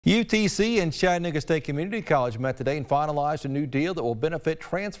UTC and Chattanooga State Community College met today and finalized a new deal that will benefit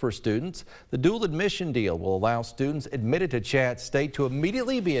transfer students. The dual admission deal will allow students admitted to Chat State to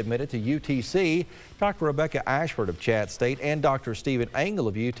immediately be admitted to UTC. Dr. Rebecca Ashford of Chat State and Dr. Stephen Engel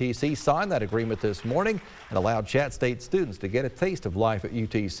of UTC signed that agreement this morning and allowed Chat State students to get a taste of life at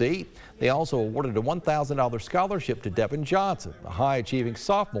UTC. They also awarded a $1,000 scholarship to Devin Johnson, a high-achieving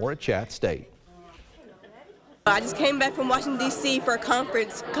sophomore at Chat State. I just came back from Washington, D.C. for a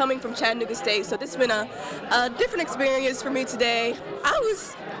conference coming from Chattanooga State, so this has been a different experience for me today.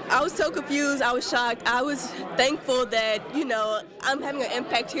 I was so confused, I was shocked, I was thankful that, I'm having an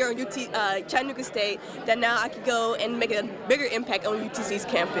impact here on Chattanooga State, that now I could go and make a bigger impact on UTC's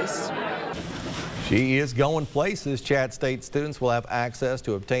campus. She is going places. Chat State students will have access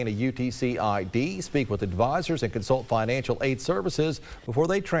to obtain a UTC ID, speak with advisors, and consult financial aid services before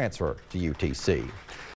they transfer to UTC.